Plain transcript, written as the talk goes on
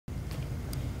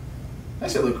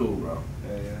That shit look cool, bro.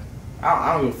 Yeah.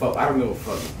 I don't give a fuck. I don't give a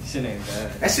fuck. Shit ain't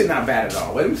bad. That shit not bad at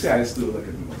all. Wait, let me see how this dude look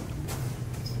at me.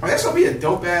 Oh, that's gonna be a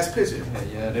dope ass picture.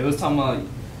 Yeah. They was talking about,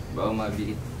 bro, might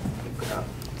be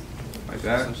like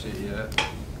that. Some shit, yeah.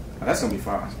 Oh, that's gonna be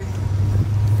fine.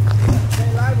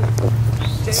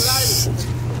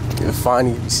 Jelani. You're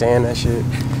funny you saying that shit.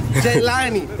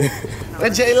 Jelani.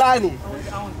 That's Jelani.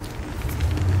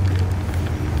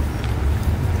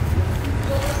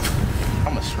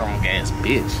 I'm a strong ass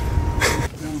bitch.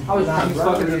 I was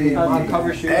fucking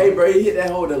cover shoot. Hey, bro, you hit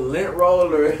that hole with a lint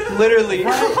roller. Literally.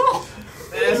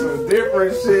 That's some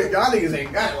different shit. Y'all niggas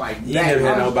ain't got it like that. You never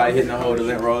had nobody hitting the hole with a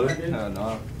lint roller?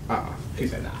 No. He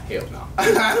said, nah, hell no.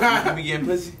 You be getting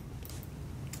pussy?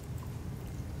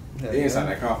 He ain't sound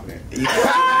that confident.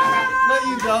 No,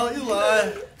 you don't. You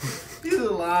lying. You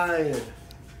lying.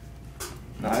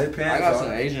 Nah, his pants I got off.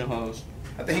 some Asian hoes.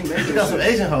 I think he made You got some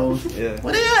Asian hoes. Yeah.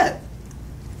 Where they at?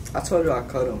 I told you I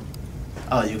cut them.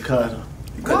 Oh, you cut them.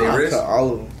 You cut their wrist? Cut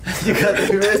all of them. You cut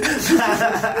their wrist?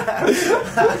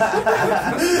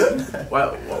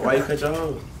 Why you cut your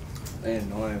hole? They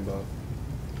annoying, bro.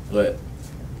 What?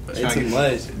 It's too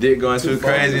much. Dick going too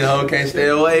crazy, the hoe can't stay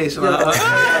away. So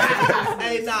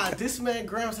Hey, nah, this man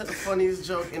Graham said the funniest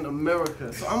joke in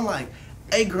America. So I'm like,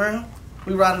 hey, Graham.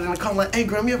 We riding in the car. I'm like, hey,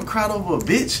 Graham, you ever cried over a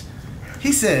bitch?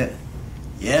 He said,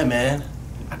 yeah, man.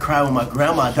 I cried when my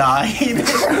grandma died.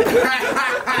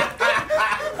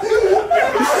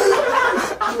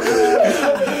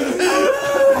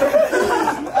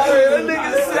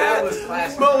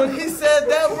 Bro, when he said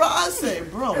that, bro, I said,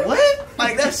 bro, what?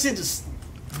 Like, that shit just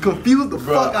confused the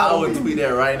fuck out I of would me. tweet that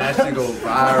right now. That shit go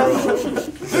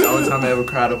viral. The only time I ever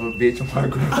cried over a bitch on my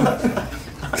grandma.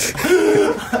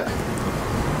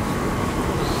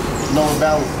 No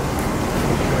balance.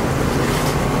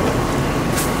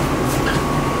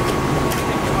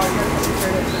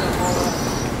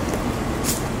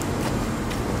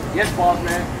 Yes, boss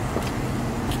man.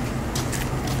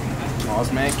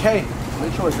 Boss man K.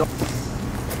 Make sure it's don't.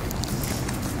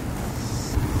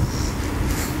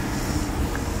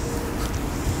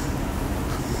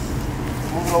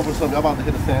 Moving over something. I'm about to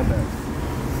hit a sandbag.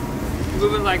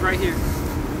 Moving like right here.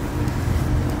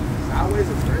 Sideways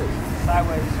or straight?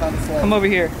 Sideways. Come over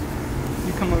here.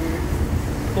 You come over here.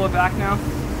 Pull it back now.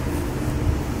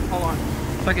 Hold on.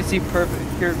 So I can see perfect.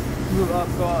 Here, move up,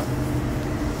 go up.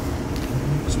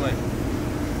 Which way?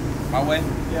 My way?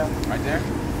 Yeah. Right there?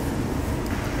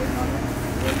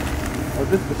 Oh,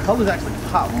 the colors actually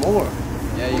pop more.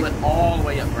 Yeah, you pull it all the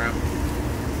way up, bro.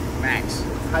 Max.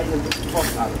 Heighten the fuck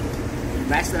out of it. You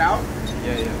maxed it out?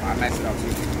 Yeah. I maxed it out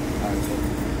too. Alright, so.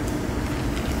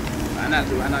 I not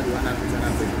do.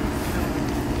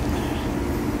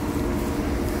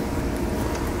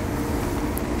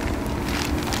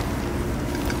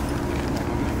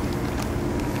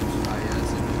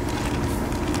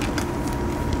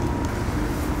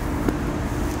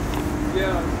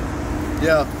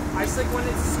 Yeah. I just like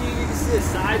wanted to see, you can see the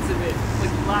sides of it,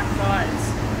 like black sides.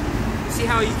 You see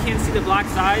how you can't see the black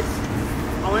sides?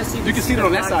 I want to see. You can see it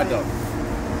on that side though.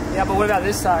 Yeah, but what about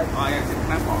this side? Oh, I gotta take the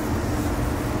clamp off.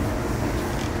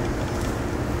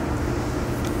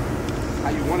 How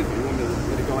you want it to? You want me to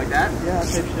let it go like that? Yeah, type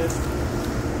shit.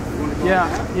 You want it to go Yeah,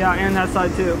 like that? yeah, and that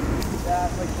side too. Yeah,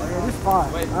 it's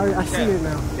fine. Wait, I see it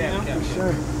now. Yeah. For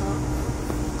sure.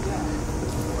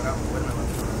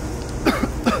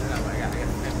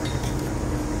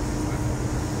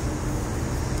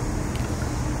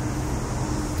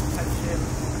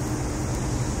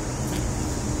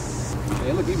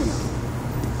 It look even now.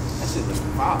 That shit looks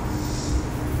fire.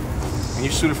 And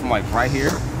you shoot it from like right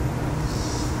here.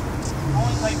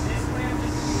 Only like this way, I'm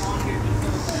just be on here just so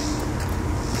it's like.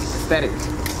 Aesthetic.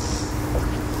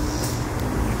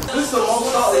 This is the most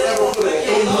thought they ever put in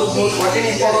any book or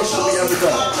any photo shoot we ever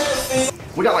done.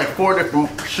 We got like 4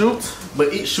 different shoots,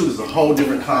 but each shoot is a whole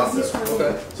different concept.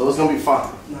 Okay. So it's gonna be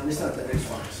fun. No, it's not the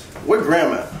Xbox. Where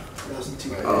Graham at? That's the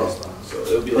TV. So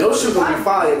it'll be like Your shoot gonna be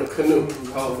fire in the canoe.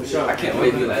 Oh, for sure. I can't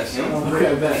wait to be like him.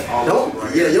 Okay, bet.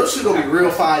 Your shoot gonna be real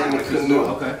fire in the canoe.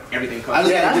 Okay. Everything I comes. just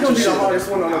Yeah, gotta that's get gonna be your the shit. hardest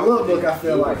one on the lookbook, I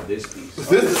feel like. This piece.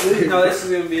 This is No, this is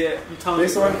gonna be it. I'm telling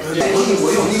This you. one?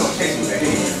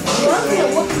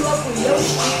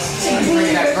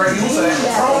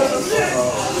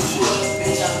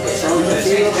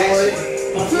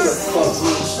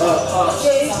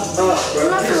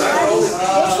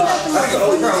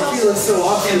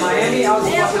 In Miami, I was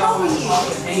walking off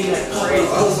and he went crazy.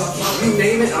 You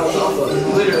name it, I was off of it.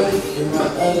 Literally.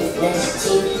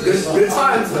 Good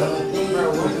times though.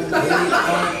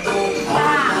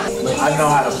 I know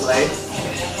how to play.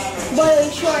 Boy,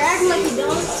 sure, acting like you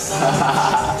don't.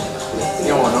 You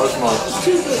don't want no No smoke.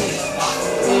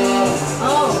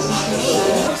 Oh.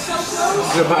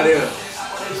 Somebody else.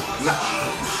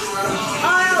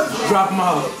 Drop them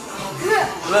off.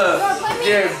 Look.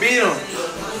 Yeah, beat them.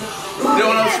 They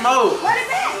don't want no smoke. What is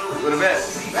that? What a bet.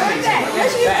 What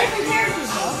is that? Let's use different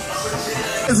characters, though.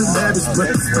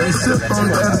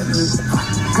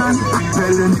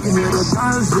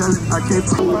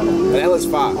 That was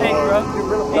fine. Hey, bro.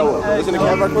 No, listen to the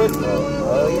camera quick.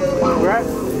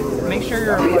 Make sure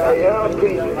you're right there. I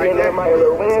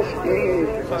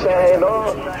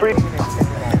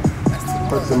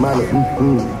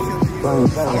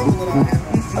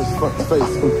just fucked the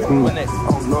face.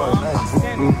 Oh Lord,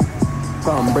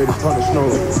 Tom Brady punish no.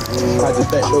 I just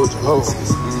backload your hoe.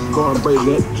 Going Brady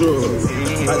that drug.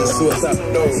 I just suicide the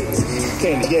door.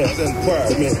 Candy gas and choir.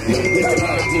 Man, this is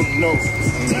how I need to know.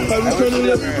 How we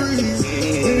turning up the breeze?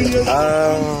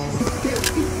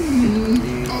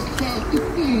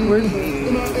 We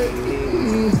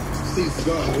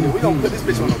gonna put this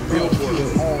bitch on a billboard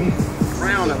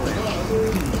around Atlanta.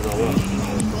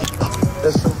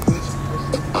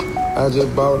 I just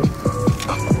bought it.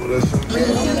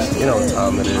 You know what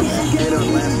time it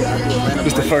is.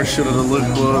 It's the first shoot of the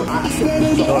lookbook.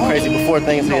 Going crazy before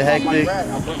things get hectic.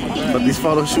 But these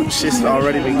photo shoot shits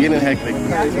already been getting hectic.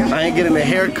 I ain't getting a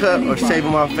haircut or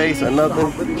shaving my face or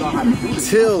nothing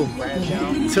till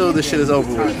this shit is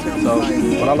over with. So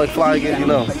when I look fly again, you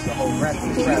know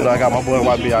I got my boy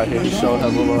YB out here. He showed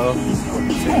us a little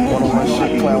one-on-one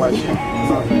shit, Klan Life shit.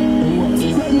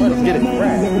 Let's get it.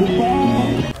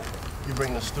 You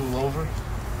bring the stool over.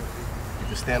 You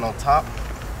can stand on top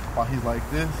while he's like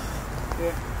this,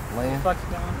 laying. While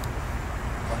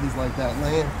he's like that,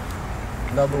 laying.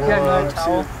 Another one. Another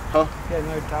towel? Huh?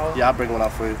 Another towel? Yeah, I'll bring one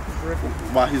out for you.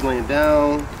 While he's laying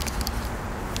down,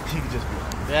 he can just be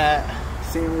like that.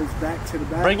 Sandwich back to the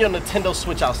back. Bring your Nintendo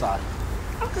Switch outside.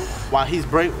 Okay. While he's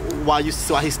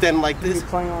standing like this,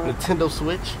 Nintendo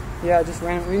Switch. Yeah, just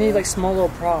random. We need like small little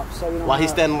props so we don't. While he's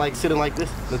standing like sitting like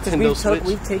this, Nintendo Switch.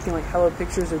 We've taken like hella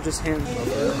pictures of just him. You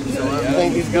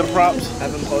think these good props?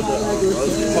 Have him hold the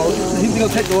roses. He's gonna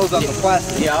take the roses out the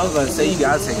plastic. Yeah, I was gonna say you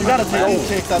gotta take. You gotta take all the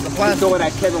chicks out the plastic. Throw it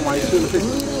at Kevin while he's shooting the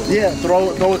picture. Yeah, throw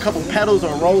a couple petals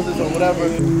or roses or whatever.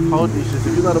 Hold these shits.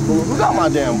 If you let a balloon, who got my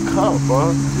damn cup,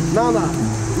 bro? No.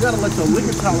 You gotta let your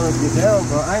liquor tolerance get down,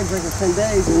 bro. I ain't drinking 10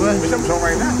 days. What? I'm drunk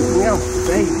right now. Yeah, I'm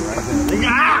fading right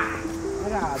now.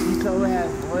 Nigga, beat your ass,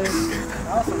 boy.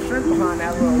 That was some shrimp behind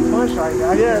that little punch right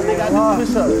there. Yeah, nigga, I did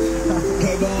push-ups.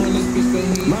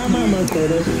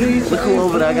 Look who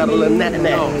over there, I got a little nat.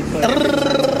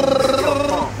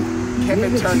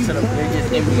 Kevin turned to the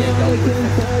biggest NBA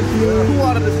Who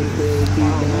ordered this?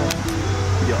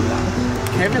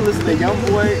 Kevin listen to Young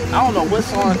Boy. I don't know what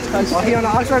song touched. Oh, he on the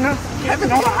ox right now?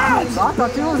 Kevin on the ox. I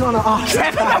thought you was on the ox.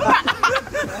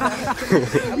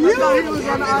 You was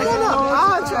on the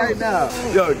ox right now.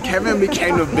 Yo, Kevin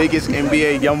became the biggest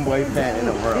NBA Young Boy fan in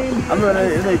the world. I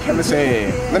remember Kevin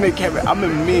said, I remember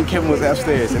me and Kevin was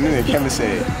upstairs, and then Kevin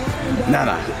said,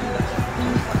 nah.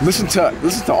 Listen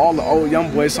to all the old Young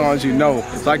Boy songs you know,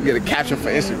 so I can get a caption for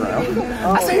Instagram.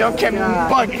 I said, yo, Kevin, you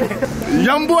bugging.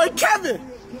 Young Boy Kevin.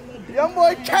 Young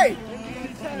Boy K.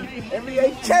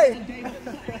 NBA K.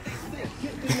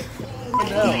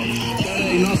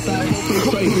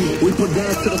 We put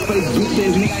gas to the face, you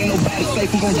said nigga ain't nobody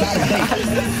safe, we gon' die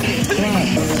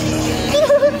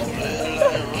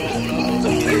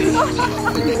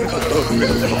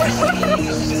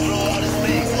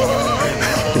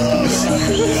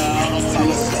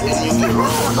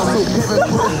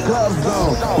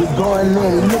we going in,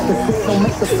 look the shit, don't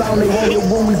make the sound they want it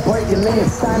when we breaking in.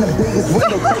 Sign the biggest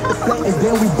window, take the set, and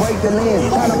then we break the lens.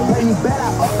 Tryna play me better, I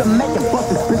up to make it bust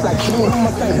this bitch like shit.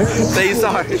 Say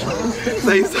sorry.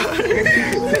 Say sorry.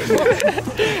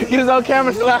 Get his own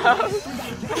camera loud.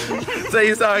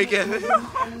 Say sorry, Kevin.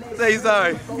 Say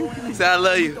sorry. Say I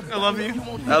love you. I love you.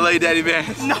 I love you, Daddy Man.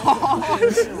 No. I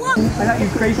got you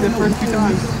crazy the first 2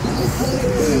 times.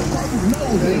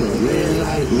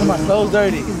 My clothes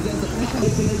dirty.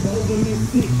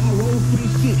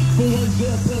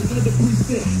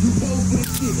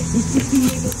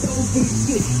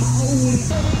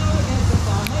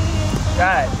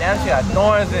 God damn, she got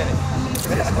thorns in it.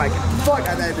 That's like fuck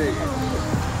out that nigga.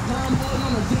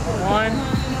 1,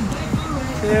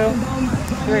 2,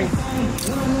 3.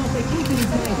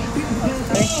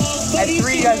 At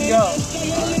 3, you guys go.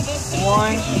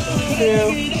 1,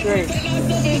 2, 3.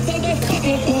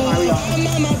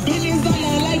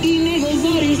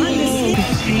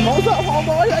 Hold up,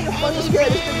 homeboy. I can fucking scare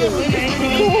this nigga.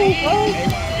 Cool, bro.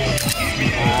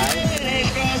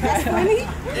 That's funny.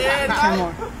 Yeah, 10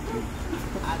 more.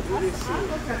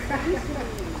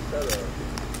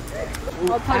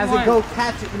 As it go,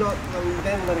 catch it, you know,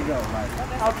 then let it go. Like,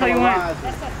 I'll tell you when. That's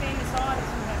that famous artist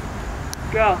who has.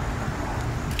 Go.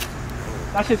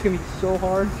 That shit's gonna be so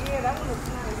hard. Yeah, that one was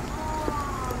nice.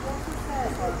 What's too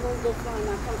fast? I'm gonna go find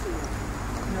that country.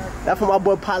 that's for my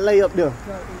boy Parlay up there.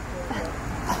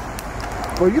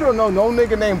 Bro, you don't know no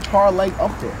nigga named Parlay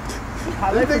up there.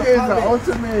 This nigga is the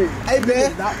ultimate. Hey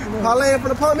man, Parlay from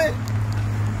the apartment?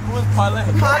 Who is Parlay?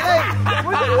 Parlay!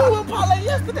 We were Parlay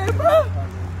yesterday, bro.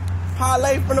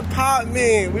 Parlay from the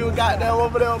apartment. We were goddamn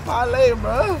over there with Parlay,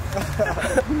 bro.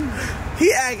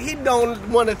 He don't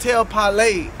want to tell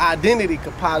Parlay identity,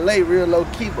 cause Parlay real low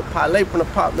key, but Parlay from the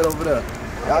apartment over there.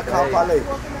 Y'all call Parlay.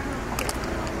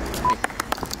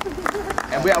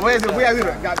 And we have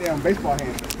a goddamn baseball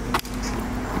hand.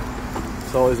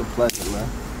 It's always a pleasure, man.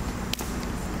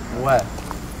 What?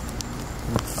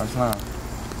 That's not.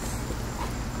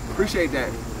 Appreciate that,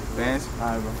 fans.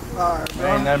 Alright, bro. Alright,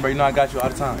 Man, ain't nothing, bro. You know I got you all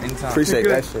the time, anytime. Appreciate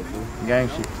that shit, man. Gang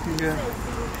shit. Yeah.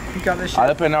 You got this shit.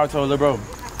 I play Naruto, little bro.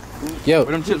 Yo.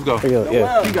 Where them chips go?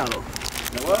 Yeah. He got him.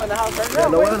 No one in the house right now.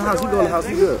 No one in the house. He go in the house.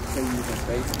 He good.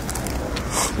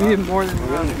 We need more than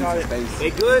one. They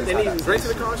good? They need drinks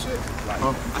in the car shit?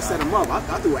 I set them up. I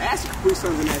threw acid Capri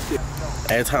Suns in that shit.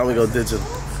 Every time we go digital.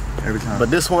 Every time. But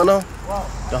this one though,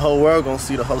 the whole world gonna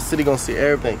see, the whole city gonna see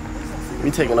everything. We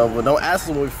taking over. Don't ask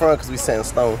us where we from, cause we set in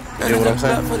stone. You know what I'm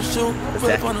saying?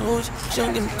 Exactly.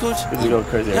 We just go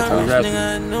crazy every time.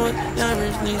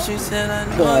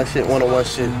 That shit, one-on-one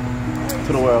shit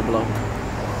to the world below.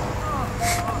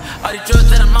 All these drugs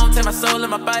that I'm on, take my soul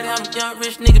and my body. I'm a young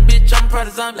rich nigga, bitch. I'm proud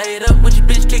as I'm laid up with your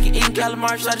bitch, kicking, eating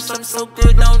calamari. Shot something so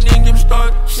good, don't need them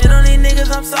start. Shit on these niggas,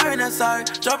 I'm sorry, not sorry.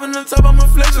 Dropping the top, I'm a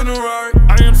flex in the Rari.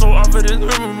 I am so off of this,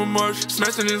 I'm a march.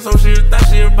 Smashing this whole shit, that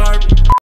shit a Barbie.